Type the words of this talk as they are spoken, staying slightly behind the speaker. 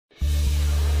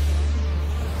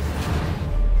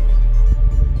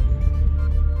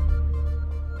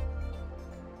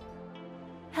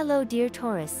Hello dear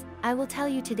Taurus, I will tell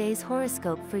you today's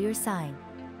horoscope for your sign.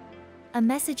 A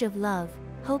message of love,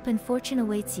 hope and fortune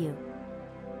awaits you.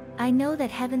 I know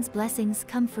that heaven's blessings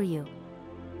come for you.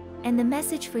 And the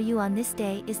message for you on this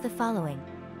day is the following.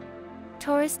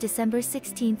 Taurus December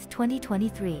 16th,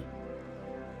 2023.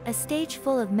 A stage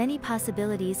full of many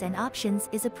possibilities and options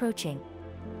is approaching.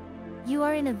 You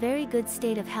are in a very good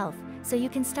state of health, so you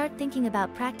can start thinking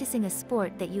about practicing a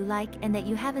sport that you like and that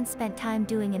you haven't spent time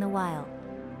doing in a while.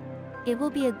 It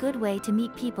will be a good way to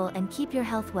meet people and keep your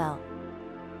health well.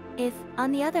 If,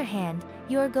 on the other hand,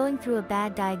 you are going through a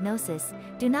bad diagnosis,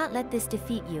 do not let this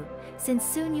defeat you, since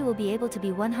soon you will be able to be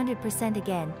 100%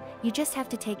 again, you just have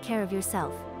to take care of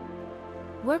yourself.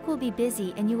 Work will be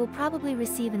busy and you will probably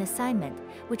receive an assignment,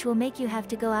 which will make you have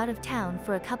to go out of town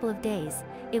for a couple of days.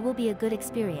 It will be a good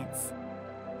experience.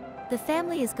 The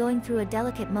family is going through a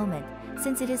delicate moment,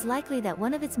 since it is likely that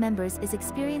one of its members is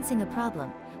experiencing a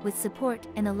problem. With support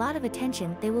and a lot of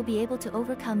attention, they will be able to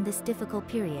overcome this difficult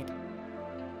period.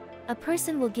 A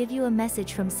person will give you a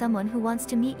message from someone who wants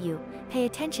to meet you. Pay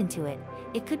attention to it.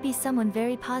 It could be someone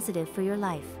very positive for your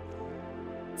life.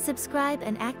 Subscribe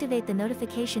and activate the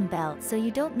notification bell so you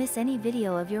don't miss any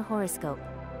video of your horoscope.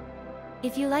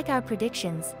 If you like our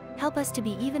predictions, help us to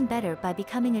be even better by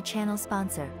becoming a channel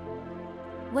sponsor.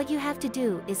 What you have to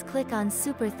do is click on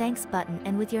Super Thanks button,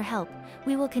 and with your help,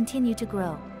 we will continue to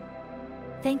grow.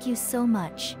 Thank you so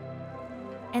much.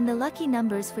 And the lucky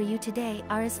numbers for you today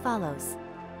are as follows.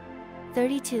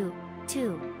 32,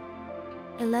 2,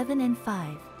 11 and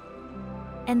 5.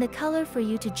 And the color for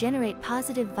you to generate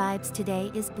positive vibes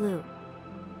today is blue.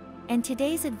 And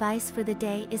today's advice for the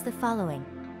day is the following.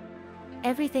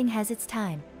 Everything has its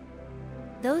time.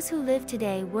 Those who live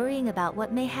today worrying about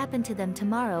what may happen to them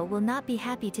tomorrow will not be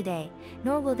happy today,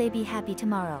 nor will they be happy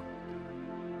tomorrow.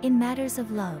 In matters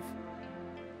of love,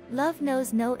 love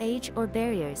knows no age or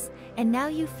barriers, and now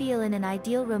you feel in an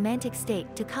ideal romantic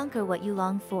state to conquer what you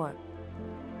long for.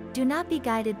 Do not be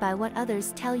guided by what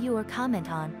others tell you or comment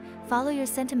on, follow your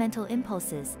sentimental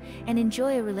impulses, and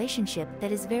enjoy a relationship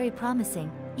that is very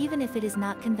promising, even if it is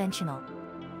not conventional.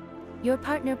 Your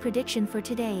partner prediction for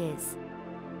today is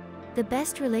the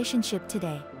best relationship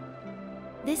today.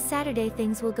 This Saturday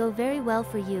things will go very well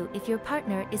for you if your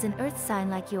partner is an earth sign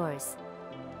like yours.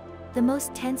 The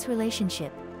most tense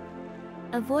relationship.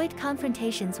 Avoid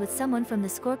confrontations with someone from the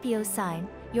Scorpio sign,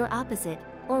 your opposite,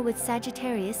 or with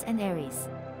Sagittarius and Aries.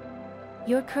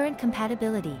 Your current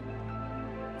compatibility.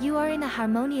 You are in a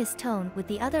harmonious tone with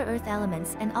the other earth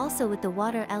elements and also with the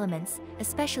water elements,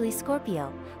 especially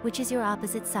Scorpio, which is your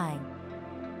opposite sign.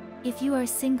 If you are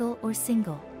single or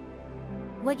single,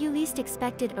 what you least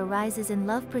expected arises in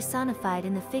love personified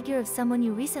in the figure of someone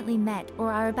you recently met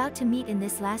or are about to meet in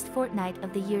this last fortnight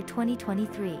of the year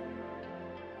 2023.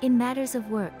 In matters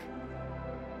of work,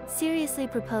 seriously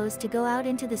propose to go out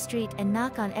into the street and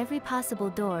knock on every possible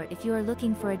door if you are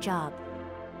looking for a job.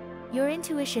 Your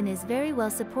intuition is very well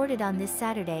supported on this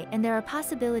Saturday and there are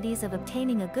possibilities of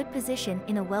obtaining a good position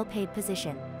in a well-paid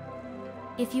position.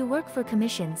 If you work for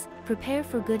commissions, prepare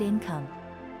for good income.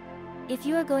 If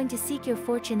you are going to seek your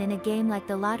fortune in a game like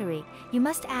the lottery, you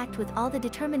must act with all the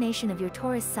determination of your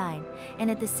Taurus sign, and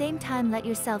at the same time let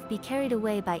yourself be carried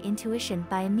away by intuition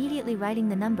by immediately writing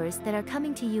the numbers that are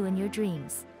coming to you in your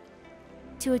dreams.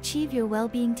 To achieve your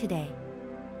well-being today.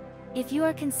 If you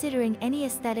are considering any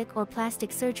aesthetic or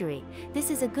plastic surgery, this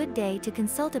is a good day to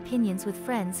consult opinions with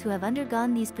friends who have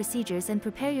undergone these procedures and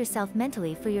prepare yourself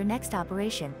mentally for your next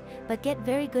operation, but get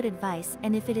very good advice,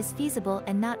 and if it is feasible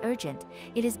and not urgent,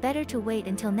 it is better to wait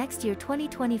until next year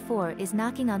 2024 is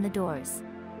knocking on the doors.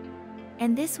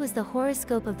 And this was the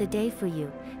horoscope of the day for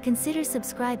you. Consider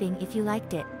subscribing if you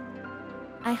liked it.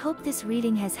 I hope this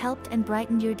reading has helped and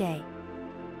brightened your day.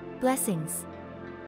 Blessings.